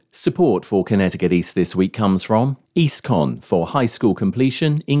Support for Connecticut East this week comes from EastCon for high school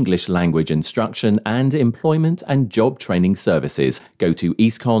completion, English language instruction, and employment and job training services. Go to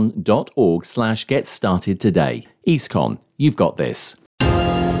eastcon.org/get started today. EastCon, you've got this.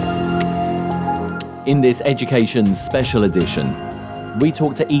 In this Education Special Edition, we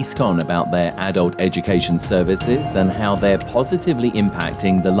talk to EastCon about their adult education services and how they're positively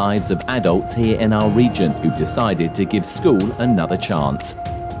impacting the lives of adults here in our region who've decided to give school another chance.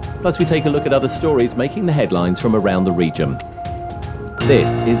 Plus, we take a look at other stories making the headlines from around the region.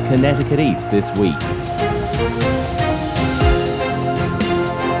 This is Connecticut East This Week.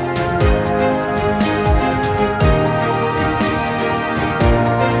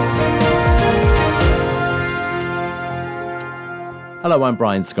 Hello, I'm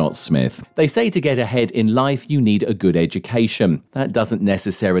Brian Scott Smith. They say to get ahead in life, you need a good education. That doesn't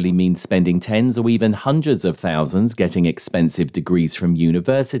necessarily mean spending tens or even hundreds of thousands getting expensive degrees from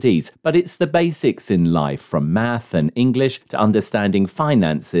universities, but it's the basics in life, from math and English to understanding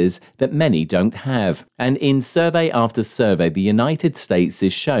finances, that many don't have. And in survey after survey, the United States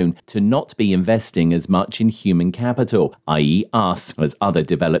is shown to not be investing as much in human capital, i.e. us, as other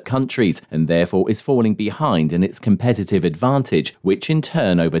developed countries, and therefore is falling behind in its competitive advantage, which in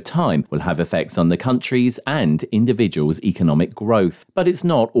turn over time will have effects on the country's and individuals' economic growth. But it's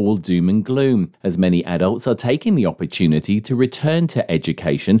not all doom and gloom, as many adults are taking the opportunity to return to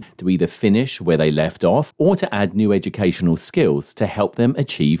education to either finish where they left off or to add new educational skills to help them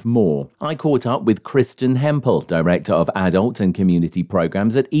achieve more. I caught up with Kristen Hempel, Director of Adult and Community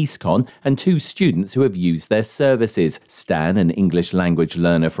Programs at EastCon, and two students who have used their services, Stan, an English language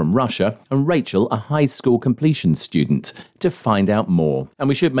learner from Russia, and Rachel, a high school completion student, to find out more. And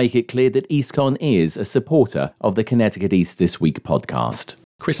we should make it clear that EastCon is a supporter of the Connecticut East This Week podcast.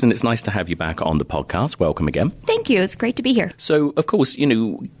 Kristen, it's nice to have you back on the podcast. Welcome again. Thank you. It's great to be here. So, of course,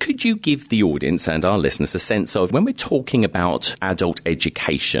 could you give the audience and our listeners a sense of, when we're talking about adult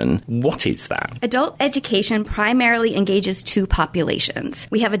education, what is that? Adult education primarily engages two populations.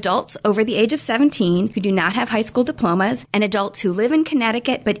 We have adults over the age of 17 who do not have high school diplomas, and adults who live in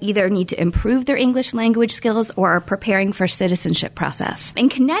Connecticut but either need to improve their English language skills or are preparing for citizenship process. In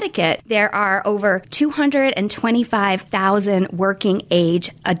Connecticut, there are over 225,000 working age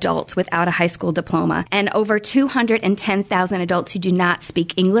adults without a high school diploma, and over 210,000 adults who do not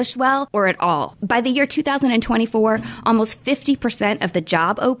speak English well or at all. By the year 2024, almost 50% of the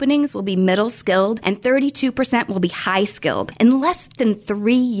job openings will be middle skilled and 32% will be high skilled. In less than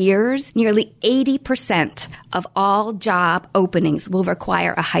 3 years, nearly 80% of all job openings will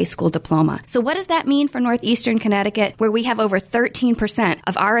require a high school diploma. So what does that mean for Northeastern Connecticut, where we have over 13%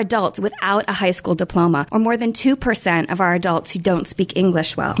 of our adults without a high school diploma, or more than 2% of our adults who don't speak English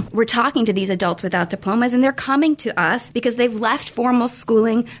well? We're talking to these adults without diplomas, and they're coming to us because they've left formal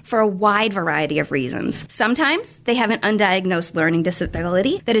schooling for a wide variety of reasons. Sometimes they have an undiagnosed learning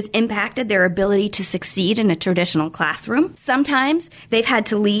disability that has impacted their ability to succeed in a traditional classroom. Sometimes they've had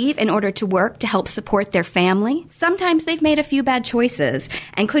to leave in order to work to help support their family. Sometimes they've made a few bad choices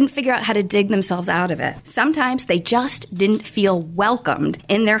and couldn't figure out how to dig themselves out of it. Sometimes they just didn't feel welcomed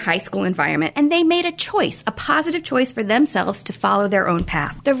in their high school environment, and they made a choice, a positive choice for themselves to follow their own path.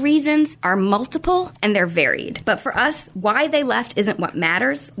 The reasons are multiple and they're varied. But for us, why they left isn't what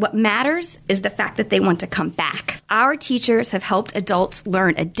matters. What matters is the fact that they want to come back. Our teachers have helped adults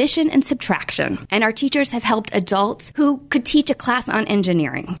learn addition and subtraction, and our teachers have helped adults who could teach a class on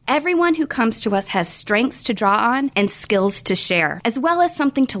engineering. Everyone who comes to us has strengths to draw on and skills to share, as well as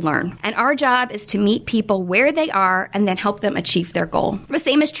something to learn. And our job is to meet people where they are and then help them achieve their goal. The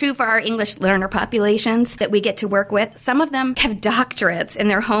same is true for our English learner populations that we get to work with. Some of them have doctorates in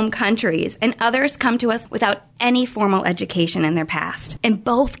their home countries, and others come to us without any formal education in their past. In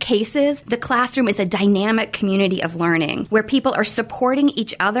both cases, the classroom is a dynamic community of learning where people are supporting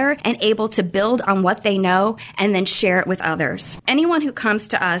each other and able to build on what they know and then share it with others. Anyone who comes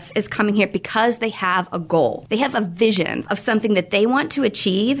to us is coming here because they have a goal. They have a vision of something that they want to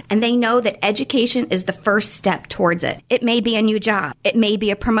achieve, and they know that education is the first step towards it. It may be a new job. It may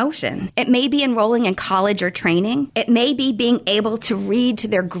be a promotion. It may be enrolling in college or training. It may be being able to read to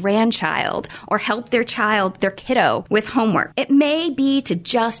their grandchild or help their child, their kiddo, with homework. It may be to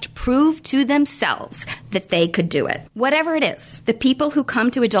just prove to themselves that they could do it. Whatever it is, the people who come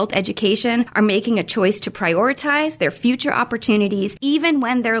to adult education are making a choice to prioritize their future opportunities even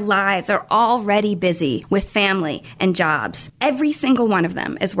when their lives are already busy with family and jobs. Every single one of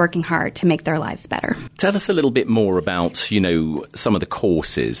them is working hard to make their lives better. Tell us a little bit more about, some of the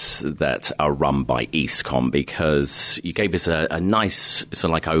courses that are run by EastCon, because you gave us a nice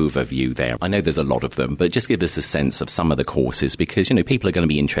overview there. I know there's a lot of them, but just give us a sense of some of the courses, because, people are going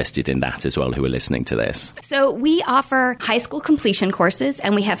to be interested in that as well who are listening to this? So we offer high school completion courses,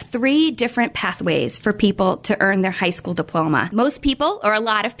 and we have 3 different pathways for people to earn their high school diploma. Most people, or a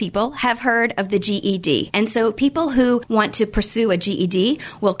lot of people, have heard of the GED. And so people who want to pursue a GED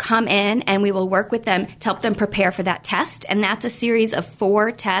will come in and we will work with them to help them prepare for that test. And that's a series of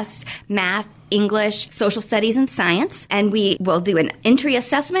 4 tests: math, English, social studies, and science. And we will do an entry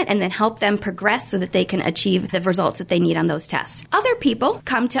assessment and then help them progress so that they can achieve the results that they need on those tests. Other people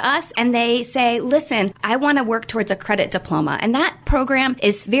come to us and they say, listen, I want to work towards a credit diploma. And that program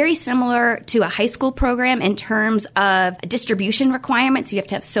is very similar to a high school program in terms of distribution requirements. You have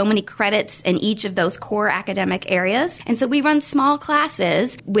to have so many credits in each of those core academic areas. And so we run small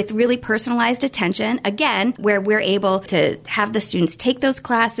classes with really personalized attention, again, where we're able to have the students take those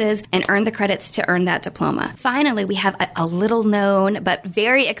classes and earn the credits to earn that diploma. Finally, we have a little known but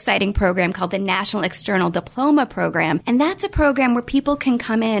very exciting program called the National External Diploma Program. And that's a program where people can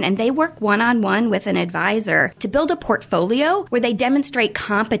come in and they work one-on-one with an advisor to build a portfolio where they demonstrate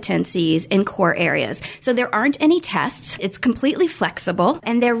competencies in core areas. So there aren't any tests. It's completely flexible,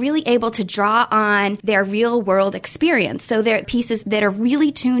 and they're really able to draw on their real-world experience. So they're pieces that are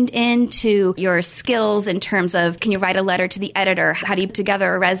really tuned into your skills in terms of, can you write a letter to the editor? How do you put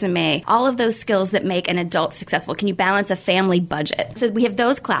together a resume? All of those skills that make an adult successful. Can you balance a family budget? So we have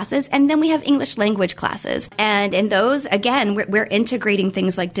those classes, and then we have English language classes. And in those, again, we're integrating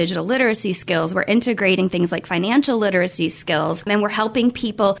things like digital literacy skills. We're integrating things like financial literacy skills. And we're helping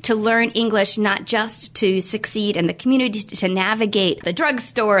people to learn English, not just to succeed in the community, to navigate the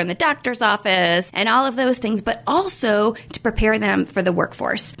drugstore and the doctor's office and all of those things, but also to prepare them for the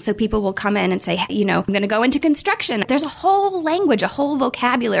workforce. So people will come in and say, hey, I'm going to go into construction. There's a whole language, a whole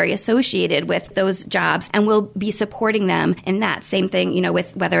vocabulary associated with those jobs, and we'll be supporting them in that. Same thing,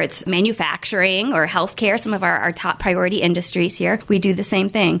 with whether it's manufacturing or healthcare, some of our top priority industries here, we do the same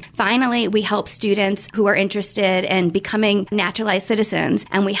thing. Finally, we help students who are interested in becoming naturalized citizens,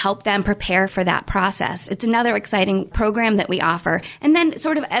 and we help them prepare for that process. It's another exciting program that we offer. And then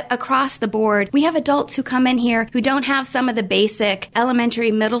sort of across the board, we have adults who come in here who don't have some of the basic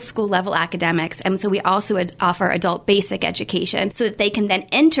elementary, middle school level academics. And so we also offer adult basic education so that they can then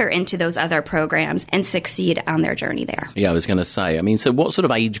enter into those other programs and succeed on their journey there. Yeah, I was going to say, so what sort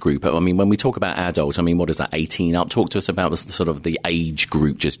of age group? When we talk about adult, what is that, 18 up? Talk to us about sort of the age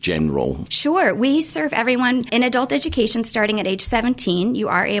group, just general. Sure. We serve everyone in adult education starting at age 17. You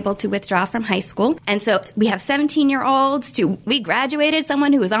are able to withdraw from high school. And so we have 17-year-olds we graduated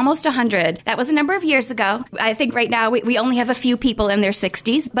someone who was almost 100. That was a number of years ago. I think right now we only have a few people in their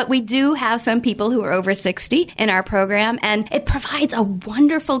 60s, but we do have some people who are over 60 in our program, and it provides a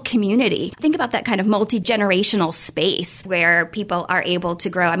wonderful community. Think about that kind of multi-generational space where people are able to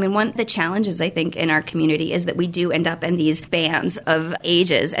grow. One of the challenges, I think, in our community is that we do end up in these bands of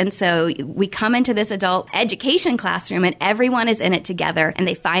ages. And so we come into this adult education classroom and everyone is in it together and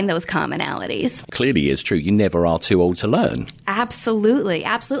they find those commonalities. Clearly it's true. You never are too old to learn. Absolutely.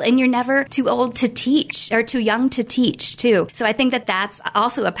 Absolutely. And you're never too old to teach or too young to teach, too. So I think that that's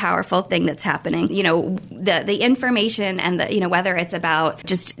also a powerful thing that's happening. The information and whether it's about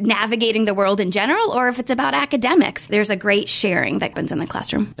just navigating the world in general or if it's about academics, there's a great sharing that happens in the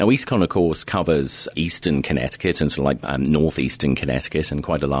classroom. Now, EastCon, of course, covers eastern Connecticut and sort of like northeastern Connecticut, and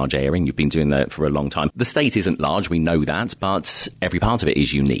quite a large area, and you've been doing that for a long time. The state isn't large, we know that, but every part of it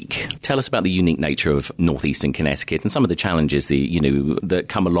is unique. Tell us about the unique nature of northeastern Connecticut and some of the challenges that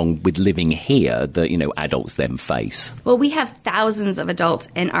come along with living here that, adults then face. Well, we have thousands of adults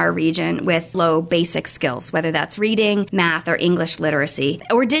in our region with low basic skills, whether that's reading, math, or English literacy,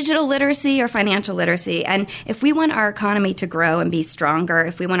 or digital literacy or financial literacy. And if we want our economy to grow and be stronger,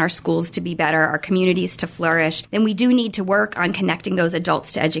 if we want our schools to be better, our communities to flourish, then we do need to work on connecting those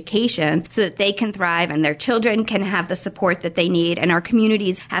adults to education so that they can thrive and their children can have the support that they need and our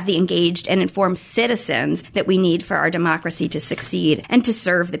communities have the engaged and informed citizens that we need for our democracy to succeed and to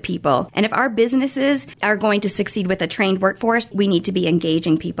serve the people. And if our businesses are going to succeed with a trained workforce, we need to be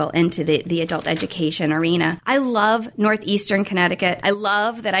engaging people into the adult education arena. I love northeastern Connecticut. I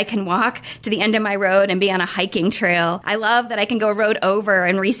love that I can walk to the end of my road and be on a hiking trail. I love that I can go a road over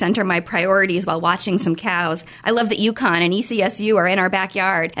and recenter my priorities while watching some cows. I love that UConn and ECSU are in our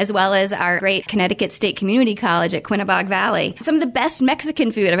backyard, as well as our great Connecticut State Community College at Quinebaug Valley. Some of the best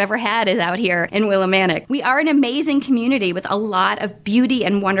Mexican food I've ever had is out here in Willimantic. We are an amazing community with a lot of beauty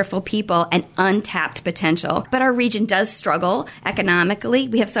and wonderful people and untapped potential. But our region does struggle economically.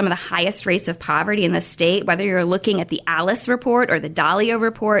 We have some of the highest rates of poverty in the state, whether you're looking at the Alice report or the Dalio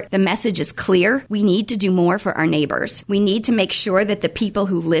report. The message is clear. We need to do more for our neighbors. We need to make sure that the people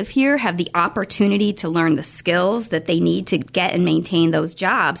who live here have the opportunity to learn the skills that they need to get and maintain those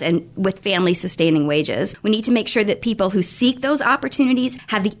jobs and with family-sustaining wages. We need to make sure that people who seek those opportunities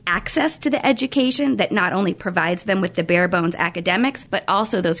have the access to the education that not only provides them with the bare-bones academics, but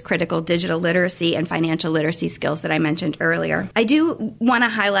also those critical digital literacy and financial literacy skills that I mentioned earlier. I do want to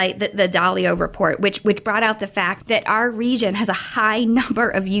highlight the Dalio report, which brought out the fact that our region has a high number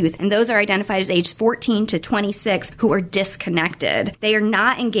of youth, and those are identified as age 14 to 26, who are disconnected. They are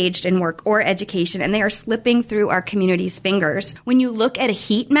not engaged in work or education, and they are slipping through our community's fingers. When you look at a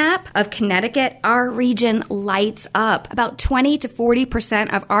heat map of Connecticut, our region lights up. About 20 to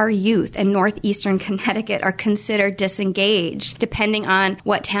 40% of our youth in northeastern Connecticut are considered disengaged, depending on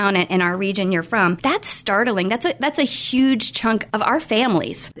what town in our region you're from. That's startling. That's a huge chunk of our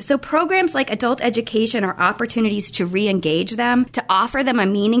families. So programs like adult education are opportunities to re-engage them, to offer them a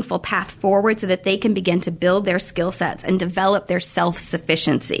meaningful path forward so that they can begin to build their skill sets and develop their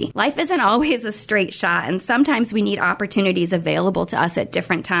self-sufficiency. Life isn't always a straight shot, and sometimes we need opportunities available to us at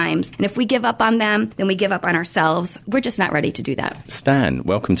different times. And if we give up on them, then we give up on ourselves. We're just not ready to do that. Stan,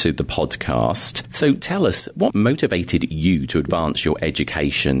 welcome to the podcast. So tell us, what motivated you to advance your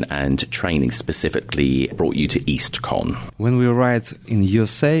education and training, specifically brought you to EastCon? When we arrived in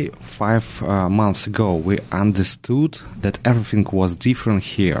USA 5 months ago, we understood that everything was different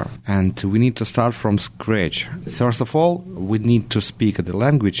here, and we need to start from scratch. First of all, we need to speak the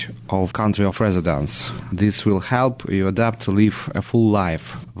language of country of residence. This will help you adapt to live a full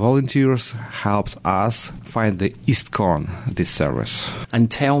life. Volunteers helped us find the EastCon, this service. And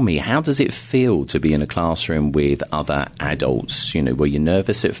tell me, how does it feel to be in a classroom with other adults? You know, were you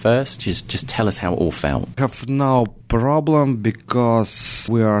nervous at first? Just tell us how it all felt. We have no problem because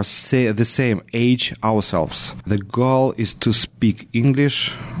we are the same age ourselves. The goal is to speak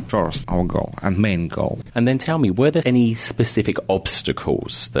English first, our goal and main goal. And then tell me, were there any specific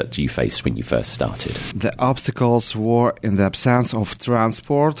obstacles that you faced when you first started? The obstacles were in the absence of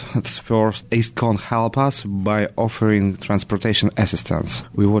transport. At first, EastCon helped us by offering transportation assistance.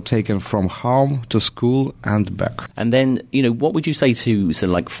 We were taken from home to school and back. And then, you know, what would you say to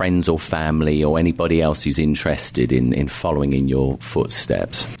like friends or family or anybody else who's interested in following in your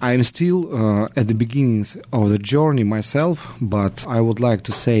footsteps? I am still at the beginnings of the journey myself, but I would like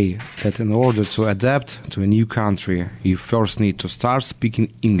to say that in order to adapt to a new country, you first need to start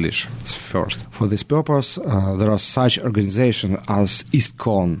speaking English first. For this purpose, there are such organizations as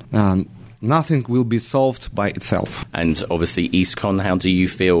EastCon, and nothing will be solved by itself. And obviously EastCon, how do you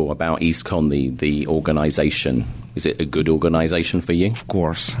feel about EastCon, the organisation? Is it a good organisation for you? Of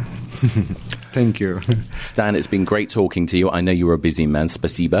course. Thank you. Stan, it's been great talking to you. I know you're a busy man.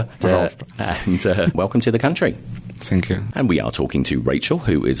 Spasiba. And welcome to the country. Thank you. And we are talking to Rachel,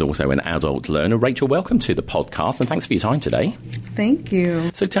 who is also an adult learner. Rachel, welcome to the podcast, and thanks for your time today. Thank you.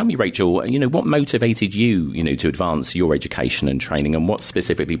 So tell me, Rachel, you know, what motivated you, you know, to advance your education and training, and what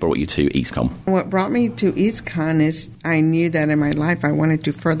specifically brought you to EastCon? What brought me to EastCon is I knew that in my life I wanted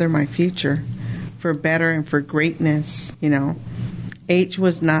to further my future for better and for greatness, you know. Age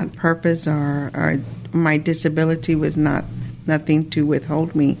was not purpose, or my disability was nothing to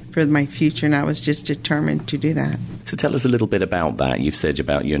withhold me for my future, and I was just determined to do that. So tell us a little bit about that. You've said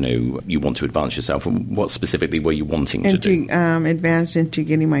about, you know, you want to advance yourself. And what specifically were you wanting to do? Advance into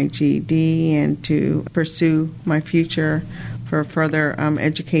getting my GED and to pursue my future for further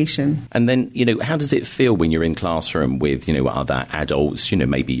education. And then, you know, how does it feel when you're in classroom with, you know, other adults, you know,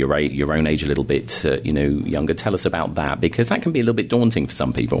 maybe your own age, a little bit, you know, younger? Tell us about that, because that can be a little bit daunting for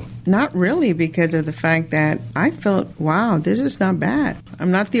some people. Not really, because of the fact that I felt, wow, this is not bad.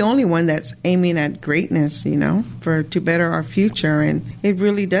 I'm not the only one that's aiming at greatness, you know, to better our future. And it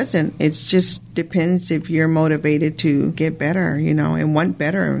really doesn't. It's just depends if you're motivated to get better, you know, and want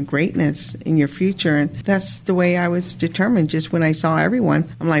better and greatness in your future. And that's the way I was determined. Just when I saw everyone,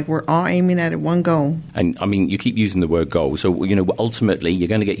 I'm like, we're all aiming at one goal. And I mean, you keep using the word goal. So, you know, ultimately you're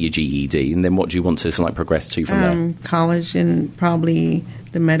going to get your GED, and then what do you want to like progress to from there? College and probably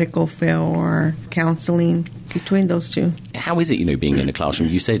the medical field or counseling, between those two. How is it, you know, being in a classroom?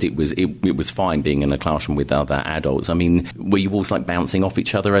 You said it was fine being in a classroom with other adults. I mean, were you all like bouncing off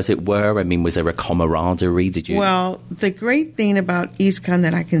each other, as it were? I mean, was there a camaraderie? Did you? Well, the great thing about EastCon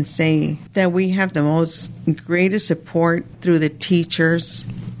that I can say that we have the most greatest support through the teachers,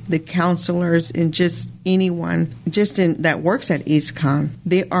 the counselors, and just anyone that works at EastCon.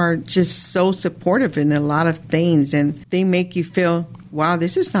 They are just so supportive in a lot of things, and they make you feel, wow,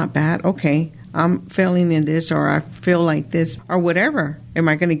 this is not bad. Okay, I'm failing in this, or feel like this or whatever. Am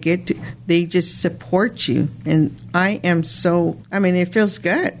I going to get to? They just support you. And it feels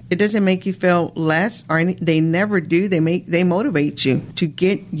good. It doesn't make you feel less they never do. They motivate you to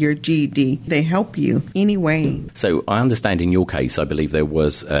get your GED. They help you anyway. So I understand in your case, I believe there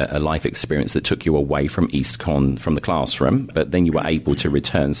was a life experience that took you away from EastCon, from the classroom, but then you were able to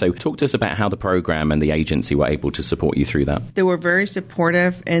return. So talk to us about how the program and the agency were able to support you through that. They were very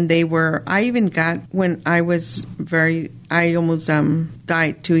supportive, and I even got, when I was I almost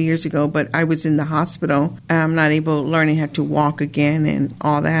died 2 years ago, but I was in the hospital. I'm not learning how to walk again and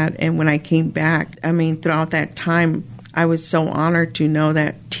all that. And when I came back, throughout that time, I was so honored to know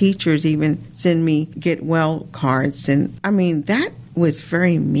that teachers even send me get well cards. And that was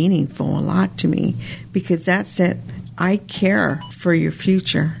very meaningful, a lot to me, because that said, I care for your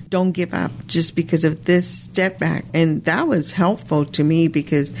future. Don't give up just because of this step back. And that was helpful to me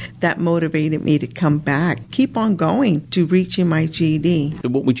because that motivated me to come back, keep on going to reaching my GED. So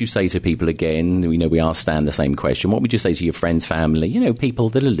what would you say to people again? We asked Stan the same question. What would you say to your friends, family, people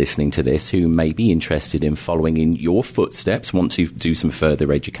that are listening to this who may be interested in following in your footsteps, want to do some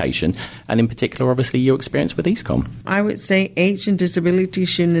further education, and in particular, obviously, your experience with EastCon? I would say age and disability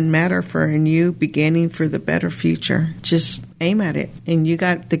shouldn't matter for a new beginning for the better future. Just aim at it. And you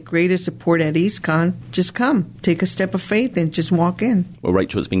got the greatest support at EastCon. Just come. Take a step of faith and just walk in. Well,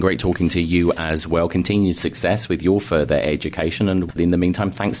 Rachel, it's been great talking to you as well. Continued success with your further education. And in the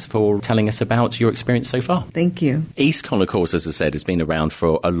meantime, thanks for telling us about your experience so far. Thank you. EastCon, of course, as I said, has been around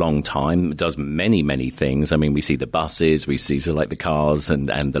for a long time. It does many, many things. We see the buses, we see the cars and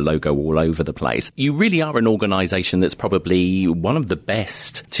the logo all over the place. You really are an organisation that's probably one of the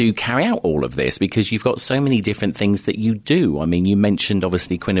best to carry out all of this because you've got so many different things that you do. You mentioned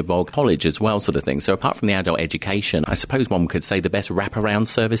obviously Quinebaug College as well, sort of thing. So apart from the adult education, I suppose one could say the best wraparound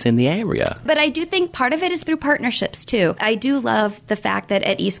service in the area. But I do think part of it is through partnerships too. I do love the fact that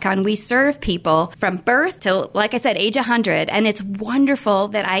at EastCon we serve people from birth till, like I said, age 100. And it's wonderful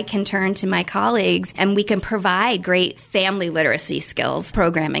that I can turn to my colleagues and we can provide great family literacy skills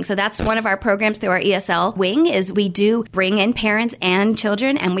programming. So that's one of our programs through our ESL wing is we do bring in parents and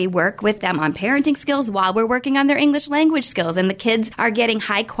children and we work with them on parenting skills while we're working on their English language skills. And the kids are getting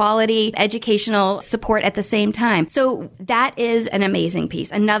high quality educational support at the same time. So that is an amazing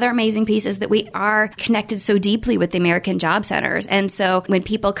piece. Another amazing piece is that we are connected so deeply with the American Job Centers. And so when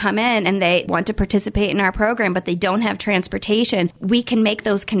people come in and they want to participate in our program, but they don't have transportation, we can make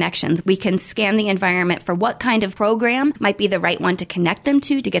those connections. We can scan the environment for what kind of program might be the right one to connect them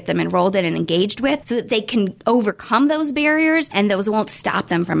to get them enrolled in and engaged with so that they can overcome those barriers and those won't stop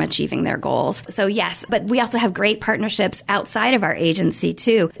them from achieving their goals. So yes, but we also have great partnerships outside of our agency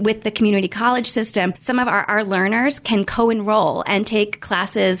too. With the community college system, some of our learners can co-enroll and take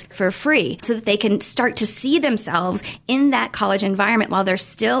classes for free so that they can start to see themselves in that college environment while they're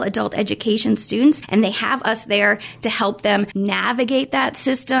still adult education students, and they have us there to help them navigate that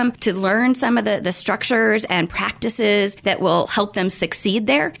system, to learn some of the structures and practices that will help them succeed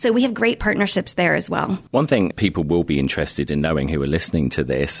there. So we have great partnerships there as well. One thing people will be interested in knowing who are listening to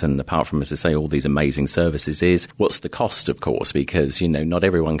this, and apart from, as I say, all these amazing services, is what's the cost, of course, because, not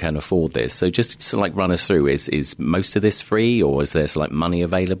everyone can afford this. So just run us through, is most of this free or is there money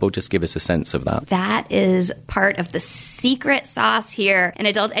available? Just give us a sense of that. That is part of the secret sauce here in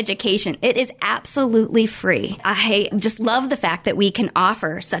adult education. It is absolutely free. I just love the fact that we can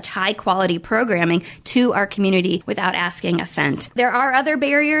offer such high quality programming to our community without asking a cent. There are other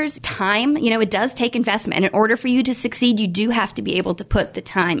barriers. Time, it does take investment. And in order for you to succeed, you do have to be able to put the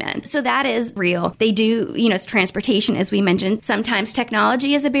time in. So that is real. They do, it's transportation, as we mentioned. Sometimes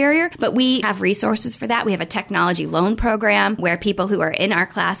technology is a barrier, but we have resources for that. We have a technology loan program where people who are in our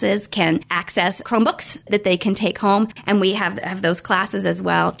classes can access Chromebooks that they can take home, and we have those classes as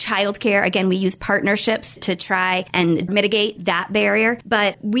well. Childcare, again, we use partnerships to try and mitigate that barrier,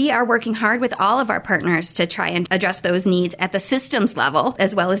 but we are working hard with all of our partners to try and address those needs at the systems level,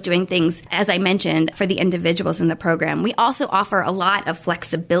 as well as doing things, as I mentioned, for the individuals in the program. We also offer a lot of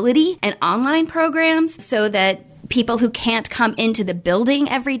flexibility and online programs so that people who can't come into the building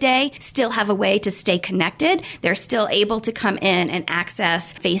every day still have a way to stay connected. They're still able to come in and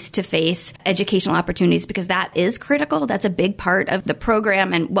access face-to-face educational opportunities because that is critical. That's a big part of the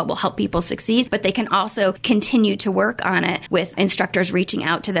program and what will help people succeed. But they can also continue to work on it with instructors reaching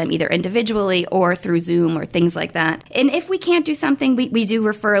out to them either individually or through Zoom or things like that. And if we can't do something, we do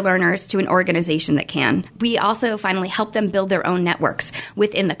refer learners to an organization that can. We also finally help them build their own networks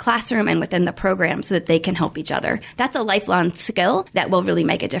within the classroom and within the program so that they can help each other. That's a lifelong skill that will really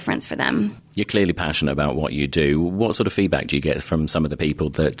make a difference for them. You're clearly passionate about what you do. What sort of feedback do you get from some of the people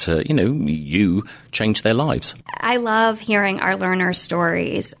that, you changed their lives? I love hearing our learners'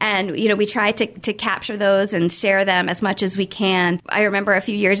 stories. And, we try to capture those and share them as much as we can. I remember a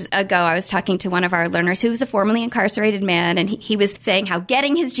few years ago, I was talking to one of our learners who was a formerly incarcerated man, and he was saying how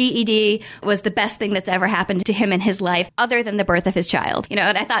getting his GED was the best thing that's ever happened to him in his life, other than the birth of his child.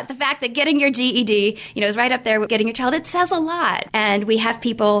 And I thought the fact that getting your GED, is right up there with getting your child, it says a lot. And we have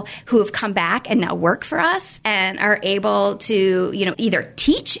people who have come back and now work for us and are able to, either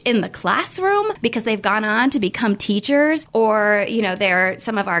teach in the classroom because they've gone on to become teachers, or, they're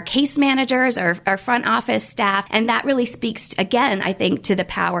some of our case managers or our front office staff. And that really speaks, again, I think, to the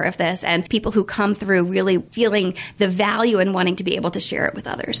power of this and people who come through really feeling the value and wanting to be able to share it with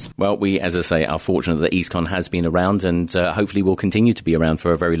others. Well, we, as I say, are fortunate that EastCon has been around and hopefully will continue to be around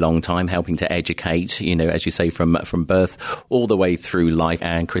for a very long time, helping to educate, as you say, from birth all the way through life.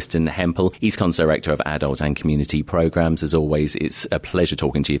 And Kristen Hempel, EastCon's Director of Adult and Community Programs. As always, it's a pleasure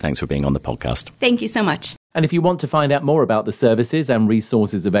talking to you. Thanks for being on the podcast. Thank you so much. And if you want to find out more about the services and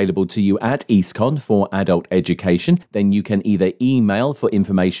resources available to you at EastCon for adult education, then you can either email for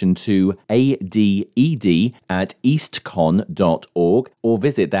information to aded@eastcon.org or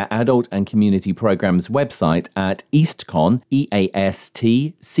visit their Adult and Community Programs website at eastcon,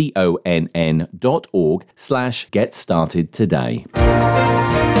 eastconn.org/get started today.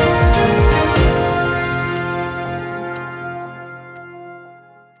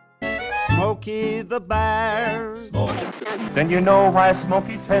 Smokey the Bear. Then you know why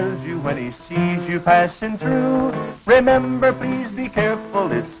Smokey tells you when he sees you passing through. Remember, please be careful,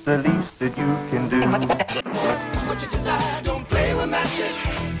 it's the least that you can do. What you desire, don't play with matches,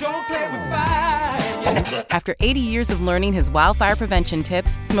 don't play with fire. After 80 years of learning his wildfire prevention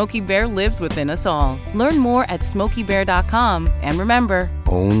tips, Smokey Bear lives within us all. Learn more at SmokeyBear.com. And remember,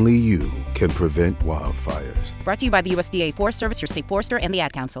 only you can prevent wildfires. Brought to you by the USDA Forest Service, your state forester, and the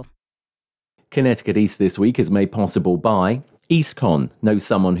Ad Council. Connecticut East this week is made possible by EastCon. Know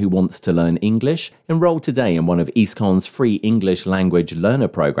someone who wants to learn English? Enroll today in one of EastCon's free English language learner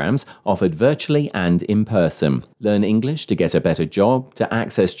programs offered virtually and in person. Learn English to get a better job, to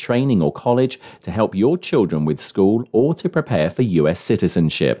access training or college, to help your children with school, or to prepare for US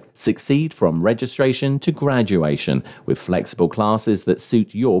citizenship. Succeed from registration to graduation with flexible classes that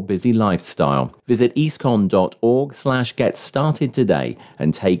suit your busy lifestyle. Visit eastcon.org/get started today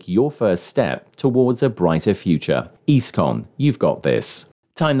and take your first step towards a brighter future. EastCon, you've got this.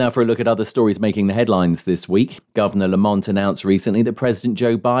 Time now for a look at other stories making the headlines this week. Governor Lamont announced recently that President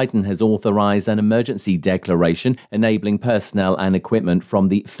Joe Biden has authorized an emergency declaration enabling personnel and equipment from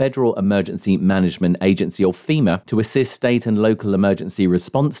the Federal Emergency Management Agency, or FEMA, to assist state and local emergency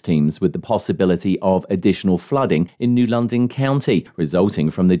response teams with the possibility of additional flooding in New London County, resulting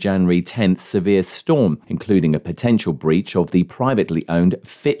from the January 10th severe storm, including a potential breach of the privately owned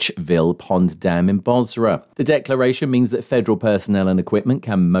Fitchville Pond Dam in Bosra. The declaration means that federal personnel and equipment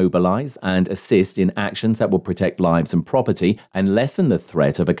can mobilize and assist in actions that will protect lives and property and lessen the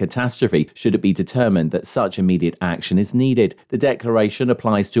threat of a catastrophe should it be determined that such immediate action is needed. The declaration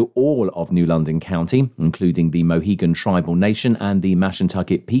applies to all of New London County, including the Mohegan Tribal Nation and the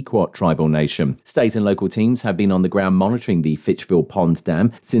Mashantucket Pequot Tribal Nation. State and local teams have been on the ground monitoring the Fitchville Pond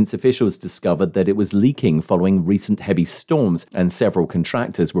Dam since officials discovered that it was leaking following recent heavy storms, and several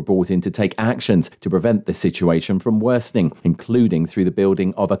contractors were brought in to take actions to prevent the situation from worsening, including through the building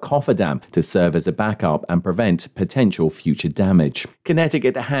of a cofferdam to serve as a backup and prevent potential future damage.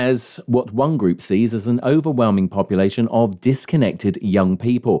 Connecticut has what one group sees as an overwhelming population of disconnected young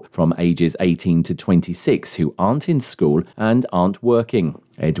people from ages 18 to 26 who aren't in school and aren't working.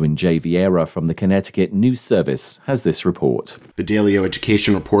 Edwin J. Vieira from the Connecticut News Service has this report. The Dalio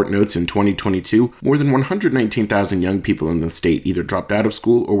Education Report notes in 2022, more than 119,000 young people in the state either dropped out of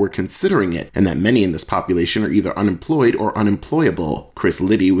school or were considering it, and that many in this population are either unemployed or unemployable. Chris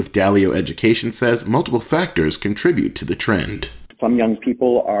Liddy with Dalio Education says multiple factors contribute to the trend. Some young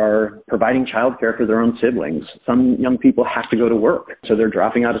people are providing childcare for their own siblings. Some young people have to go to work, so they're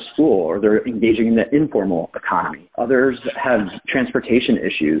dropping out of school or they're engaging in the informal economy. Others have transportation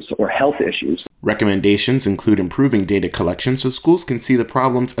issues or health issues. Recommendations include improving data collection so schools can see the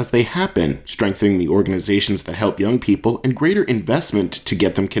problems as they happen, strengthening the organizations that help young people, and greater investment to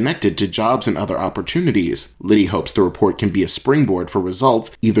get them connected to jobs and other opportunities. Liddy hopes the report can be a springboard for results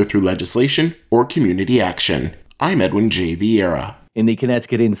either through legislation or community action. I'm Edwin J. Vieira. In the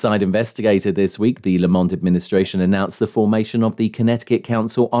Connecticut Inside Investigator this week, the Lamont administration announced the formation of the Connecticut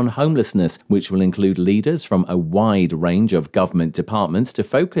Council on Homelessness, which will include leaders from a wide range of government departments to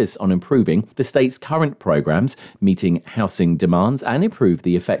focus on improving the state's current programs, meeting housing demands, and improve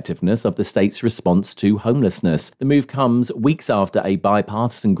the effectiveness of the state's response to homelessness. The move comes weeks after a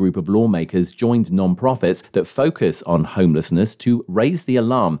bipartisan group of lawmakers joined nonprofits that focus on homelessness to raise the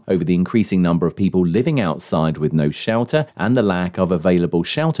alarm over the increasing number of people living outside with no shelter and the lack of available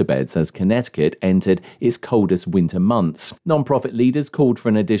shelter beds as Connecticut entered its coldest winter months. Nonprofit leaders called for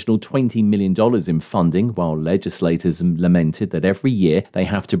an additional $20 million in funding, while legislators lamented that every year they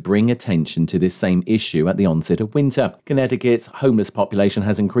have to bring attention to this same issue at the onset of winter. Connecticut's homeless population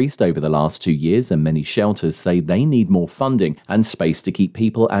has increased over the last 2 years, and many shelters say they need more funding and space to keep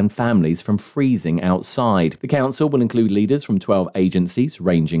people and families from freezing outside. The council will include leaders from 12 agencies,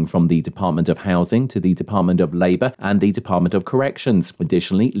 ranging from the Department of Housing to the Department of Labor and the Department of Corrections.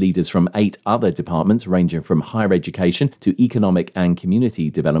 Additionally, leaders from 8 other departments, ranging from higher education to economic and community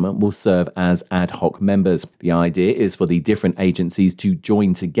development, will serve as ad hoc members. The idea is for the different agencies to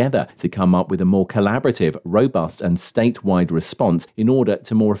join together to come up with a more collaborative, robust, and statewide response in order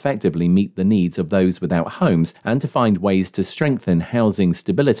to more effectively meet the needs of those without homes and to find ways to strengthen housing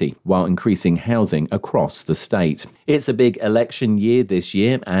stability while increasing housing across the state. It's a big election year this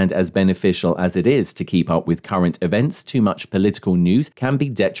year, and as beneficial as it is to keep up with current events, too much political news can be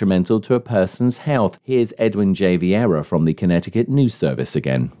detrimental to a person's health. Here's Edwin J. Vieira from the Connecticut News Service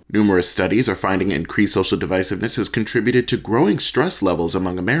again. Numerous studies are finding increased social divisiveness has contributed to growing stress levels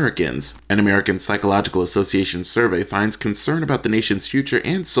among Americans. An American Psychological Association survey finds concern about the nation's future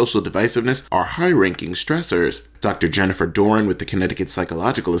and social divisiveness are high-ranking stressors. Dr. Jennifer Doran with the Connecticut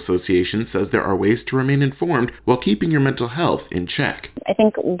Psychological Association says there are ways to remain informed while keeping your mental health in check. I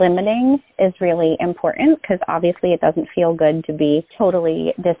think limiting is really important because obviously it doesn't feel good to be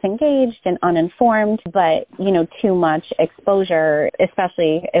totally disengaged and uninformed, but, too much exposure,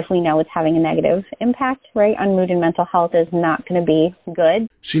 especially if we know it's having a negative impact, right, on mood and mental health is not going to be good.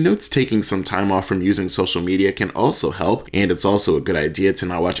 She notes taking some time off from using social media can also help, and it's also a good idea to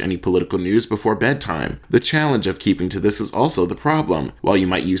not watch any political news before bedtime. The challenge of keeping to this is also the problem. While you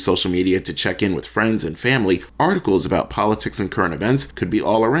might use social media to check in with friends and family, articles about politics and current events could be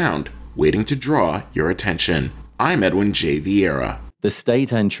all around, waiting to draw your attention. I'm Edwin J. Vieira. The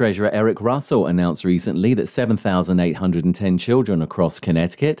state and Treasurer Eric Russell announced recently that 7,810 children across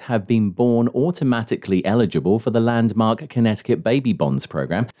Connecticut have been born automatically eligible for the landmark Connecticut Baby Bonds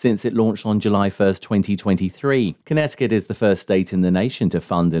program since it launched on July 1st, 2023. Connecticut is the first state in the nation to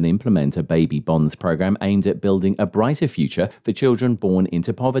fund and implement a baby bonds program aimed at building a brighter future for children born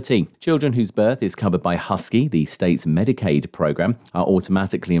into poverty. Children whose birth is covered by Husky, the state's Medicaid program, are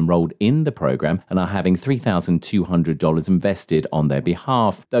automatically enrolled in the program and are having $3,200 invested on their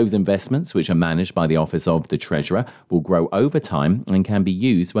behalf. Those investments, which are managed by the Office of the Treasurer, will grow over time and can be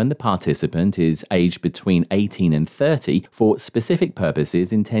used when the participant is aged between 18 and 30 for specific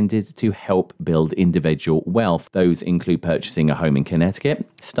purposes intended to help build individual wealth. Those include purchasing a home in Connecticut,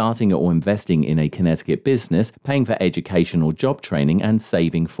 starting or investing in a Connecticut business, paying for education or job training, and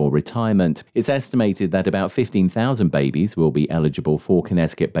saving for retirement. It's estimated that about 15,000 babies will be eligible for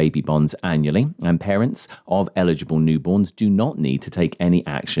Connecticut baby bonds annually, and parents of eligible newborns do not need to take any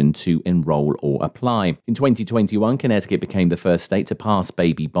action to enroll or apply. In 2021, Connecticut became the first state to pass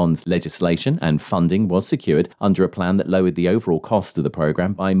baby bonds legislation, and funding was secured under a plan that lowered the overall cost of the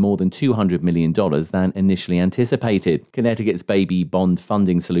program by more than $200 million than initially anticipated. Connecticut's baby bond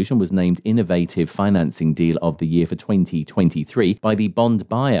funding solution was named Innovative Financing Deal of the Year for 2023 by the Bond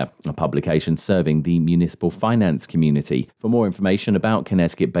Buyer, a publication serving the municipal finance community. For more information about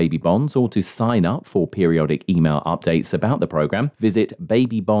Connecticut baby bonds or to sign up for periodic email updates about the program, visit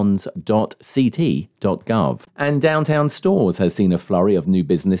babybonds.ct.gov. And Downtown Stores has seen a flurry of new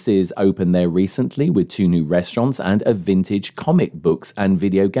businesses open there recently, with 2 new restaurants and a vintage comic books and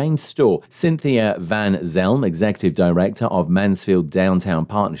video games store. Cynthia Van Zelm, Executive Director of Mansfield Downtown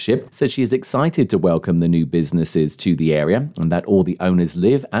Partnership, says she is excited to welcome the new businesses to the area and that all the owners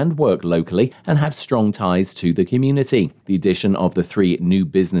live and work locally and have strong ties to the community. The addition of the 3 new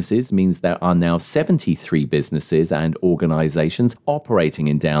businesses means there are now 73 businesses and organizations operating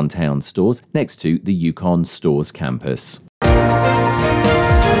in Downtown Stores next to the Yukon Stores campus.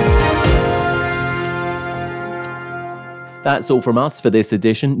 That's all from us for this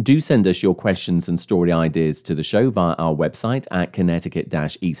edition. Do send us your questions and story ideas to the show via our website at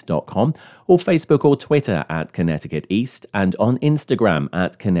connecticut-east.com or Facebook or Twitter at Connecticut East and on Instagram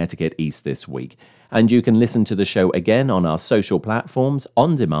at Connecticut East This Week. And you can listen to the show again on our social platforms,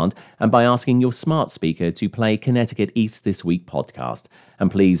 on demand, and by asking your smart speaker to play Connecticut East This Week podcast. And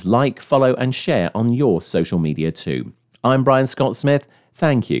please like, follow, and share on your social media too. I'm Brian Scott Smith.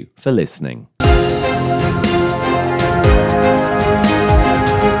 Thank you for listening.